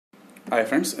Hi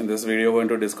friends, in this video we are going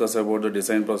to discuss about the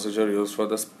design procedure used for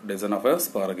the design of a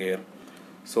spur gear.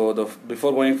 So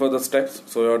before going for the steps,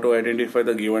 so you have to identify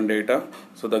the given data.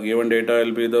 So the given data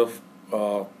will be the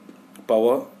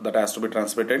power that has to be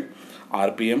transmitted,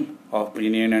 RPM of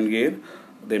pinion and gear.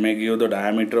 They may give the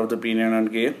diameter of the pinion and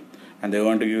gear, and they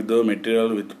want to give the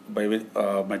material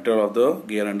material of the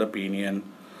gear and the pinion.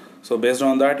 So based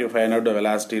on that, you find out the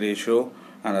velocity ratio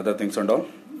and other things and all.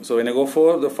 So when you go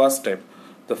for the first step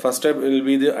will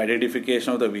be the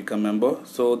identification of the weaker member.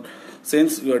 So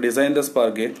since you are designing the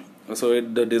spur gear, so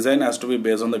the design has to be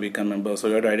based on the weaker member. So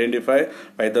you have to identify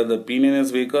whether the pinion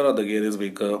is weaker or the gear is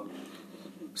weaker.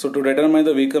 So to determine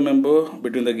the weaker member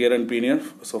between the gear and pinion,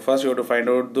 so first you have to find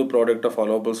out the product of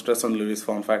allowable stress and Lewis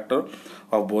form factor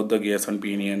of both the gears and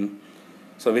pinion.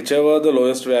 So whichever the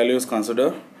lowest value is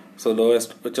considered,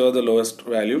 whichever the lowest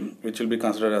value, which will be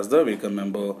considered as the weaker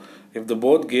member. If the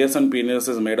both gears and pinions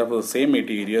is made up of the same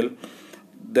material,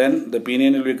 then the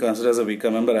pinion will be considered as a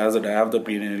weaker member, as the dia of the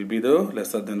pinion will be the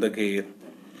lesser than the gear.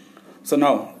 So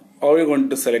now, how are you going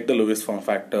to select the Lewis form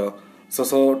factor? So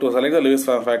to select the Lewis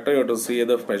form factor, you have to see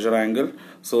the pressure angle.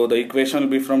 So the equation will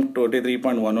be from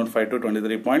 23.115 to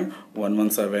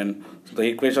 23.117. So the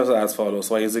equations are as follows.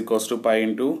 Y is equals to pi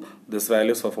into this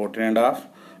values for 14.5,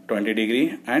 20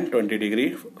 degree and 20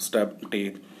 degree step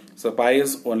T. So pi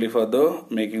is only for the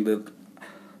making the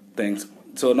things.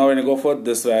 So now when you go for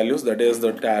this values, that is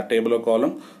the tabular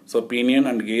column. So pinion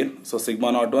and gear. So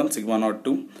sigma naught 1, sigma naught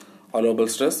 2. Allowable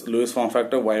stress, Lewis form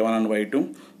factor y1 and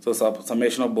y2. So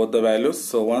summation of both the values.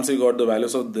 So once you got the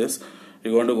values of this,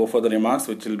 you're going to go for the remarks,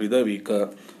 which will be the weaker.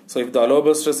 So if the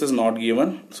allowable stress is not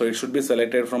given, so it should be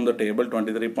selected from the table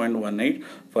 23.18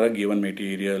 for a given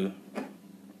material.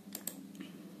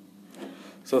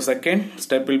 So second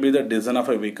step will be the design of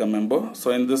a weaker member.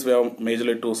 So in this we have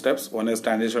majorly two steps. One is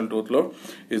tangential tooth load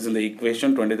using the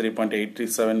equation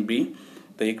 23.837b.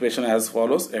 The equation as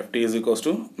follows: Ft is equals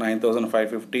to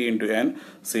 9550 into N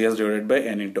Cs divided by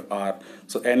N into R.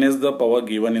 So N is the power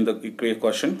given in the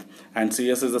equation and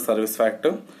Cs is the service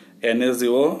factor. N is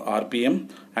your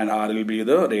RPM and R will be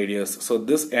the radius. So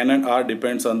this N and R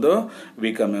depends on the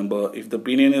weaker member. If the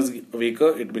pinion is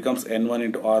weaker, it becomes N1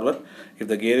 into R1. If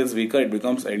the gear is weaker, it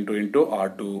becomes N2 into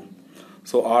R2.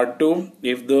 So R2,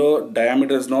 if the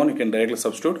diameter is known, you can directly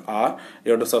substitute R.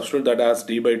 You have to substitute that as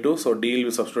D by 2. So D will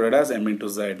be substituted as M into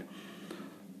Z.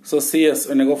 So CS,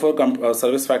 when you go for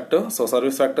service factor, so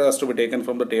service factor has to be taken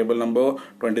from the table number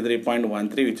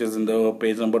 23.13, which is in the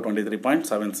page number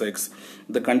 23.76.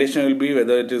 The condition will be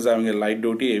whether it is having a light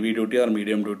duty, heavy duty or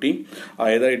medium duty.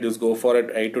 Either it is go for it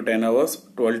 8 to 10 hours,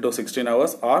 12 to 16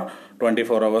 hours or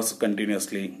 24 hours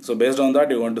continuously. So based on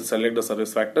that, you want to select the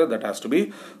service factor that has to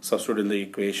be substituted in the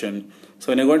equation.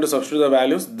 So when you're going to substitute the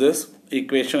values, this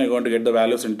equation you're going to get the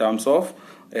values in terms of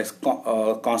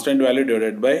constant value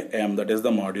divided by M, that is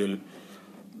the module.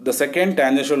 The second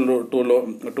tangential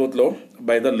tooth load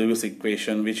by the Lewis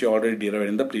equation, which you already derived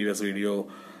in the previous video.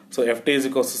 So Ft is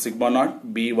equals to sigma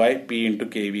naught by P into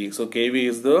kV. So kV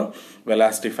is the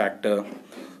velocity factor.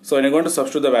 So when you're going to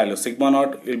substitute the value, sigma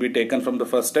naught will be taken from the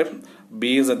first step.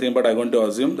 B is nothing but I'm going to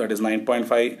assume that is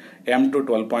 9.5 M to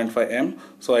 12.5 M.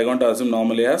 So I'm going to assume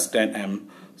normally as 10 M.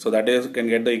 So that is, can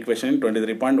get the equation in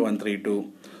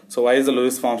 23.132. So Y is the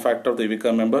Lewis form factor of the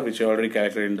weaker member, which I already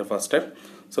calculated in the first step.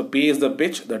 So P is the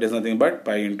pitch, that is nothing but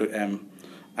pi into M.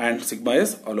 And sigma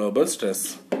is allowable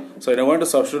stress. So I want to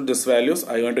substitute these values.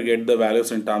 I want to get the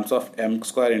values in terms of M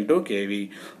square into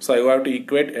kV. So I have to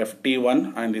equate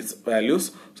Ft1 and its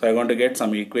values. So I want to get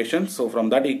some equation. So from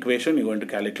that equation, you're going to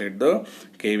calculate the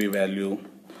kV value.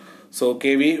 So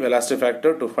kV, velocity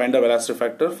factor. To find the velocity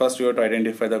factor, first you have to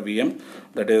identify the Vm,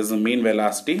 that is mean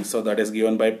velocity. So that is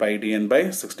given by pi dn by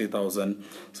 60,000.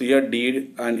 So here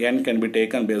d and n can be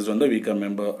taken based on the weaker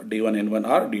member, d1 n1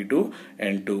 or d2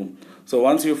 n2. So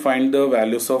once you find the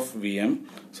values of Vm,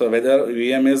 so whether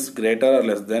Vm is greater or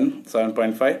less than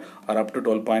 7.5 or up to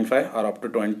 12.5 or up to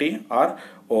 20 or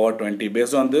over 20.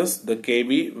 Based on this, the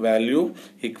kV value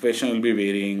equation will be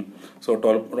varying. So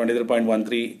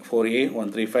 23.134a,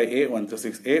 135a,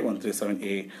 136a,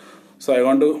 137a. So I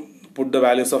want to put the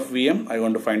values of Vm, I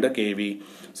want to find the kV.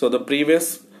 So the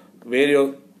previous where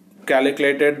you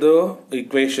calculated the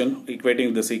equation,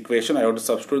 equating this equation, I have to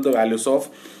substitute the values of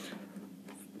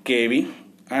kV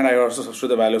and I also substitute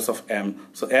the values of M.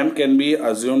 So M can be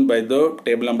assumed by the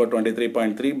table number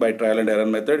 23.3 by trial and error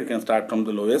method. You can start from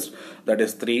the lowest, that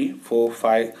is 3, 4,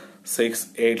 5,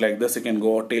 6, 8 like this. You can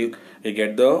go till you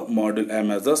get the module M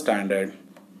as the standard.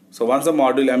 So once the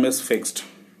module M is fixed,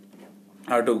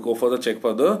 I have to go for the check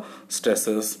for the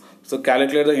stresses. So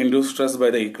calculate the induced stress by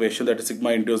the equation, that is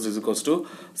sigma induced is equals to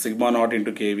sigma naught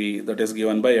into kV, that is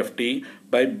given by Ft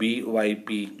by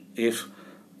Byp. If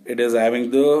it is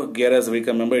having the gear as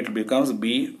weaker member, it becomes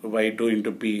By2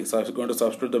 into P. So I'm going to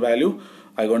substitute the value.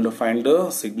 I'm going to find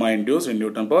the sigma induced in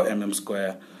Newton per mm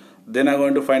square. Then I'm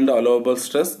going to find the allowable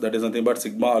stress, that is nothing but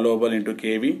sigma allowable into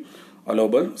kV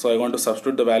allowable. So I'm going to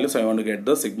substitute the value, so I want to get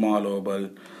the sigma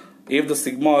allowable. If the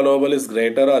sigma allowable is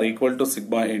greater or equal to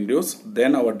sigma induced,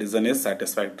 then our design is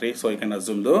satisfactory. So you can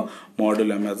assume the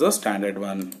module M as a standard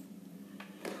one.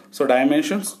 So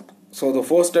dimensions. So the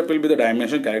first step will be the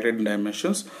dimension, calculating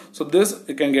dimensions. So this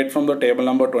you can get from the table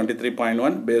number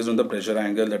 23.1 based on the pressure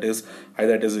angle, that is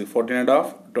either it is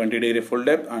 14.5, 20 degree full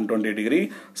depth and 20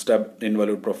 degree stub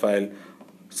involute profile.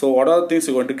 So what are the things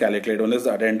you are going to calculate? One is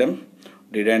the addendum,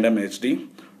 dedendum HD,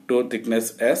 toe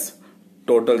thickness S,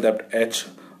 total depth H,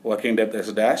 working depth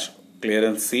S dash,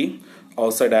 clearance C,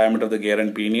 outside diameter of the gear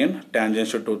and pinion,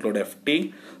 tangential tooth load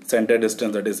Ft, center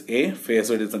distance that is A, face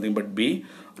width is nothing but B,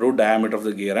 root diameter of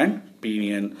the gear and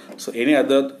pinion. So any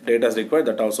other data is required,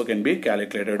 that also can be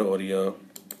calculated over here.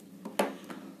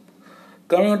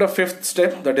 Coming on to fifth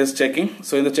step, that is checking.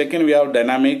 So in the check-in we have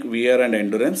dynamic, wear and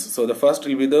endurance. So the first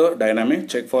will be the dynamic,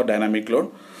 check for dynamic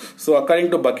load. So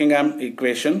according to Buckingham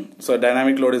equation, so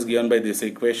dynamic load is given by this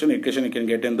equation. Equation you can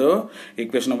get in the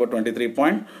equation number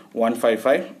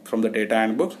 23.155 from the data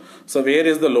handbook. So where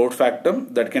is the load factor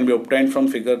that can be obtained from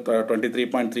figure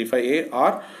 23.35a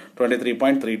or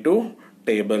 23.32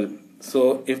 table.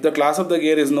 So if the class of the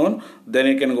gear is known, then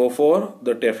you can go for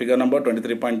the figure number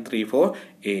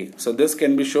 23.34a. So this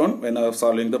can be shown when I am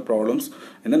solving the problems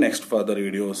in the next further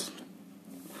videos.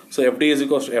 So Fd is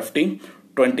equals to Ft,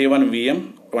 21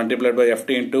 Vm multiplied by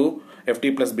Ft into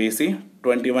Ft plus Bc,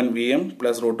 21 Vm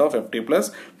plus root of Ft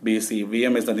plus Bc.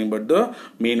 Vm is nothing but the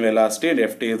mean velocity and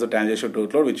Ft is the tangential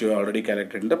tooth load, which you already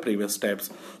calculated in the previous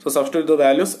steps. So substitute the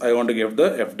values. I want to give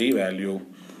the Fd value.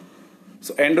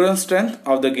 So endurance strength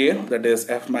of the gear, that is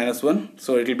F minus 1.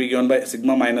 So it will be given by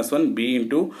sigma minus 1 B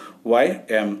into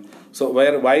Ym. So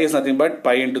where Y is nothing but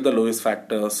pi into the Lewis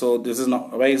factor. So this is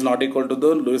not, Y is not equal to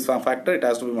the Lewis factor. It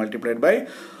has to be multiplied by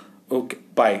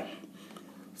pi.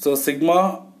 So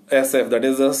sigma SF, that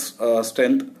is the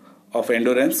strength of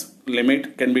endurance,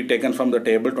 limit can be taken from the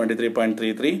table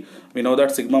 23.33. We know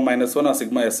that sigma minus 1 or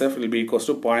sigma SF will be equals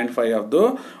to 0.5 of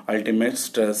the ultimate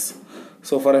stress.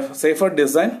 So for a safer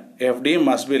design, Fd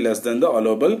must be less than the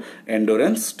allowable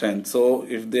endurance strength. So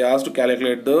if they ask to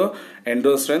calculate the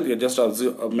endurance strength, you just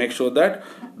make sure that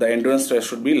the endurance stress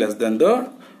should be less than the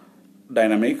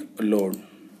dynamic load.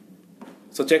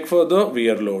 So check for the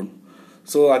wear load.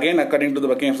 So again, according to the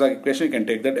Buckingham equation, you can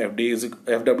take that Fw is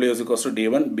equals to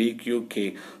D1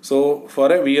 BQK. So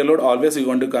for a wear load, always you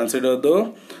want to consider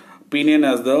the pinion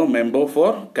as the member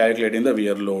for calculating the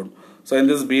wear load. So in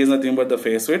this, B is nothing but the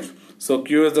face width. So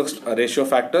Q is the ratio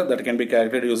factor that can be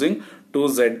calculated using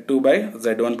 2Z2 by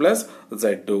Z1 plus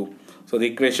Z2. So the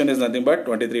equation is nothing but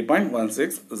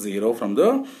 23.160 from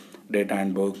the data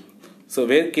handbook. So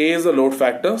where K is the load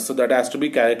factor, so that has to be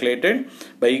calculated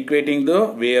by equating the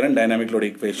wear and dynamic load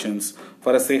equations.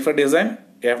 For a safer design,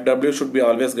 Fw should be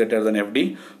always greater than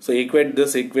Fd. So equate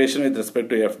this equation with respect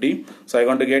to Fd. So I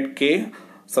want to get K,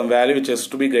 some value which has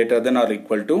to be greater than or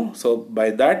equal to. So by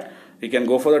that, you can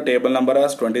go for the table number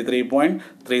as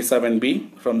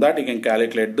 23.37b. From that you can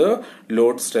calculate the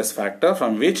load stress factor,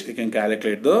 from which you can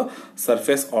calculate the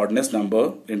surface oddness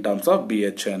number in terms of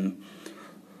BHN.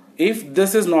 If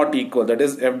this is not equal, that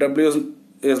is Fw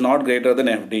is not greater than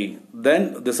Fd,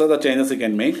 then these are the changes you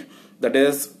can make. That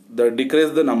is,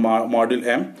 decrease the module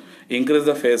M, increase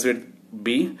the phase width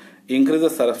B, increase the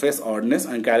surface oddness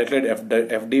and calculate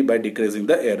Fd by decreasing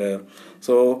the error.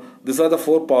 So these are the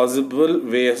four possible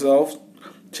ways of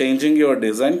changing your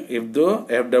design if the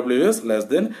Fw is less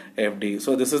than Fd.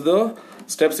 So this is the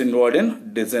steps involved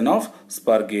in design of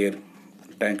spur gear.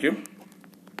 Thank you.